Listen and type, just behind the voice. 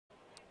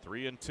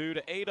3-2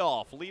 to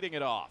Adolph, leading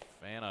it off.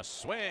 And a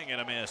swing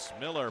and a miss.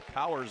 Miller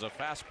powers a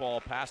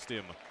fastball past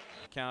him.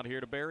 Count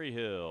here to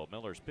Berryhill.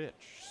 Miller's pitch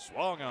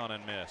swung on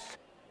and missed.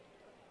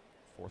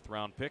 Fourth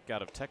round pick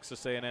out of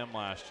Texas A&M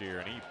last year,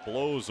 and he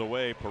blows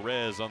away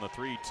Perez on the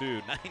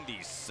 3-2.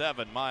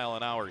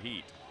 97-mile-an-hour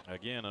heat.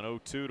 Again, an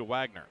 0-2 to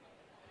Wagner.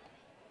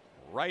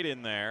 Right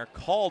in there,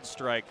 called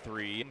strike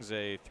three.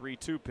 A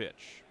 3-2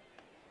 pitch.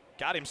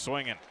 Got him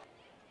swinging.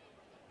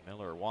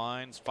 Miller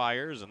winds,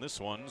 fires, and this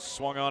one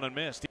swung on and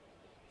missed.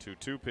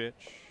 2-2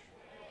 pitch.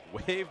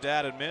 Waved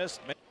at and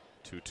missed.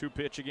 2-2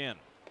 pitch again.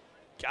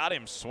 Got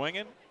him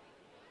swinging.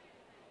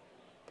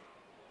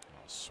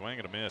 Swing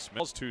and a miss.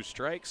 Mills 2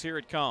 strikes. Here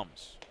it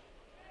comes.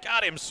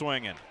 Got him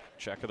swinging.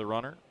 Check of the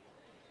runner.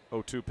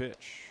 0-2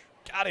 pitch.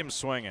 Got him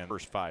swinging.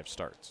 First 5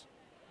 starts.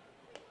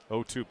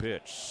 0-2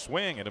 pitch.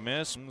 Swing and a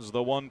miss.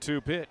 The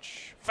 1-2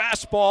 pitch.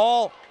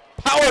 Fastball.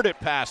 Powered it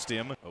past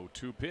him.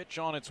 0-2 pitch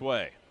on its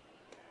way.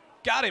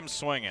 Got him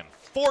swinging.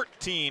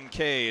 14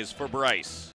 Ks for Bryce.